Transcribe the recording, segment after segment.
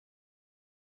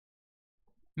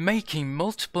Making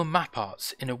multiple map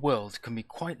arts in a world can be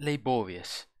quite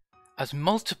laborious, as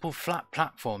multiple flat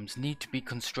platforms need to be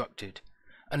constructed,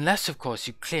 unless of course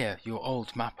you clear your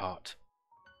old map art.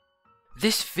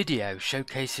 This video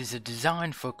showcases a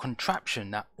design for a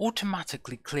contraption that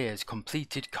automatically clears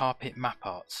completed carpet map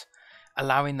arts,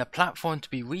 allowing the platform to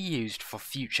be reused for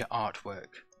future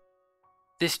artwork.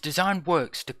 This design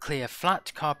works to clear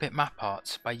flat carpet map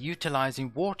arts by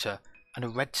utilising water and a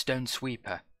redstone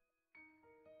sweeper.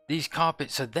 These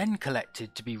carpets are then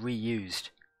collected to be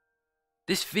reused.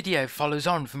 This video follows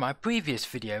on from my previous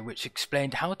video which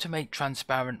explained how to make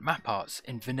transparent map arts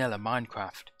in vanilla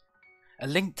Minecraft. A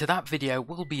link to that video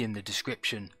will be in the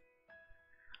description.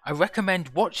 I recommend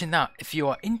watching that if you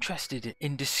are interested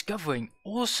in discovering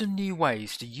awesome new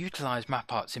ways to utilise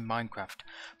map arts in Minecraft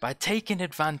by taking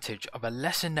advantage of a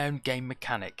lesser known game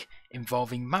mechanic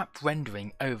involving map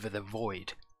rendering over the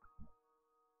void.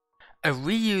 A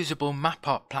reusable map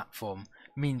art platform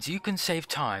means you can save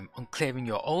time on clearing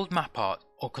your old map art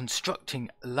or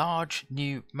constructing large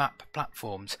new map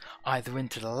platforms either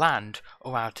into the land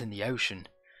or out in the ocean.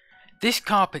 This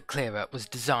carpet clearer was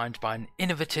designed by an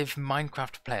innovative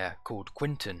Minecraft player called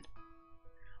Quinton.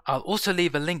 I'll also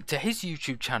leave a link to his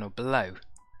YouTube channel below.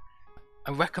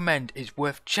 I recommend it's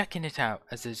worth checking it out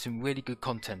as there's some really good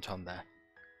content on there.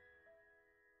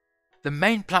 The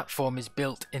main platform is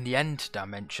built in the end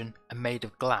dimension and made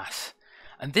of glass,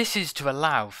 and this is to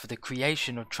allow for the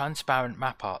creation of transparent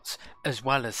map arts as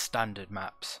well as standard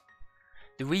maps.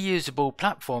 The reusable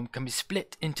platform can be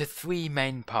split into three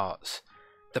main parts.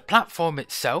 The platform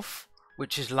itself,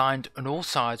 which is lined on all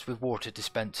sides with water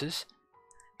dispensers,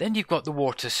 then you've got the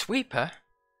water sweeper,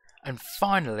 and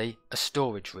finally a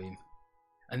storage room.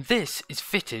 And this is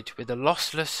fitted with a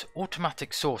lossless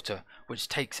automatic sorter which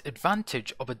takes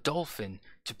advantage of a dolphin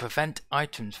to prevent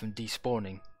items from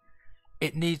despawning.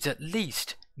 It needs at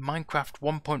least Minecraft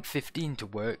 1.15 to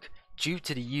work due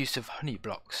to the use of honey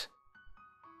blocks.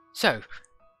 So,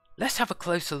 let's have a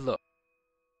closer look.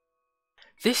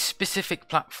 This specific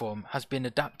platform has been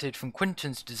adapted from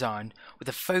Quinton's design with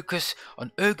a focus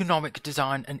on ergonomic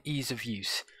design and ease of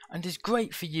use, and is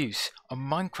great for use on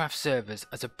Minecraft servers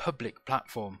as a public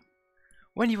platform.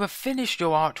 When you have finished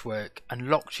your artwork and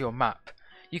locked your map,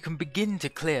 you can begin to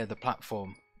clear the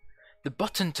platform. The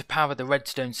button to power the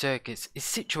redstone circuits is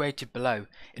situated below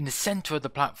in the centre of the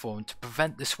platform to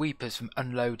prevent the sweepers from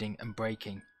unloading and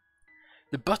breaking.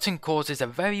 The button causes a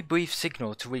very brief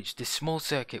signal to reach this small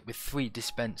circuit with 3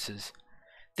 dispensers.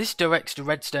 This directs the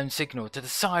redstone signal to the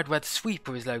side where the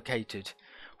sweeper is located,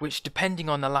 which depending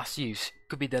on the last use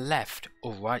could be the left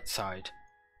or right side.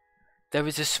 There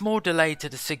is a small delay to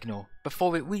the signal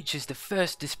before it reaches the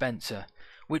first dispenser,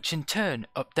 which in turn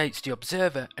updates the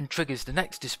observer and triggers the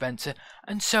next dispenser,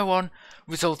 and so on,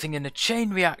 resulting in a chain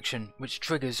reaction which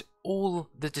triggers all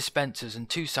the dispensers on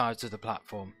 2 sides of the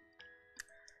platform.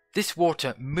 This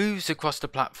water moves across the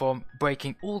platform,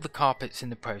 breaking all the carpets in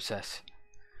the process.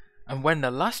 And when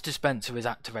the last dispenser is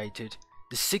activated,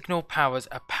 the signal powers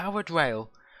a powered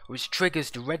rail which triggers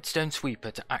the redstone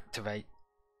sweeper to activate.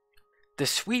 The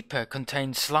sweeper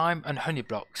contains slime and honey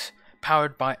blocks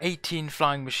powered by 18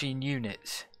 flying machine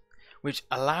units, which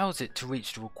allows it to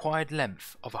reach the required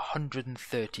length of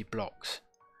 130 blocks.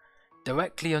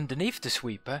 Directly underneath the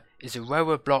sweeper is a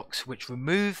row of blocks which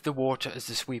remove the water as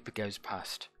the sweeper goes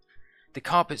past. The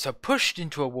carpets are pushed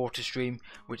into a water stream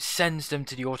which sends them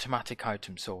to the automatic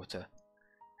item sorter.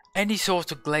 Any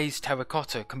sort of glazed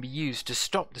terracotta can be used to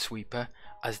stop the sweeper,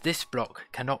 as this block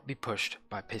cannot be pushed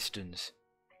by pistons.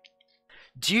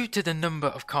 Due to the number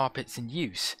of carpets in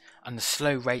use and the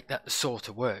slow rate that the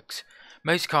sorter works,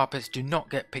 most carpets do not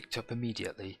get picked up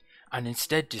immediately and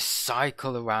instead just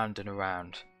cycle around and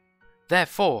around.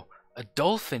 Therefore, a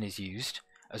dolphin is used,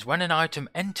 as when an item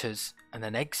enters and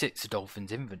then exits the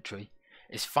dolphin's inventory,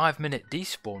 its 5-minute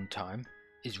despawn time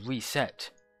is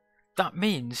reset. That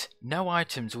means no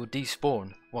items will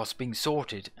despawn whilst being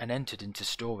sorted and entered into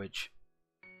storage.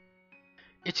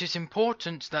 It is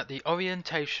important that the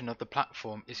orientation of the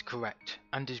platform is correct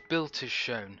and is built as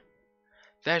shown.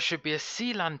 There should be a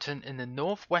sea lantern in the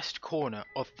northwest corner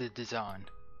of the design.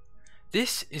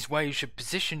 This is where you should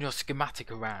position your schematic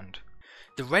around.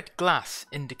 The red glass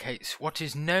indicates what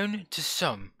is known to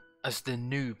some as the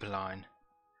noob line.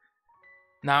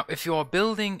 Now, if you are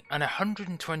building an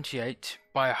 128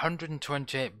 by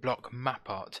 128 block map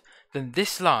art, then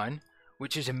this line,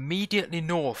 which is immediately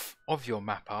north of your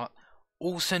map art,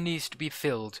 also needs to be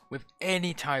filled with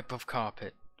any type of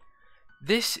carpet.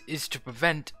 This is to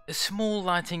prevent a small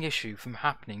lighting issue from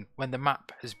happening when the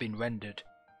map has been rendered.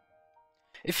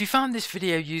 If you found this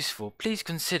video useful, please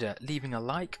consider leaving a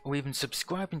like or even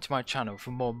subscribing to my channel for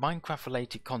more Minecraft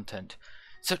related content,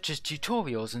 such as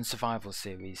tutorials and survival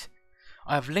series.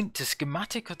 I have linked a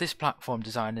schematic of this platform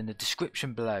design in the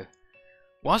description below.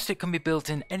 Whilst it can be built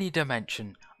in any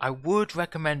dimension, I would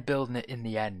recommend building it in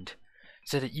the end,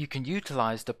 so that you can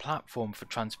utilise the platform for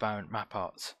transparent map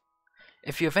arts.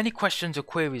 If you have any questions or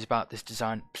queries about this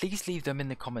design, please leave them in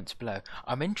the comments below.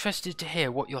 I'm interested to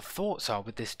hear what your thoughts are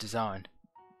with this design.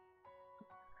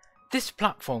 This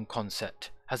platform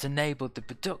concept has enabled the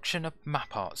production of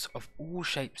map arts of all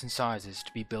shapes and sizes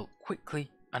to be built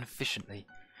quickly and efficiently,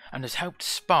 and has helped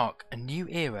spark a new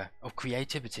era of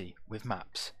creativity with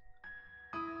maps.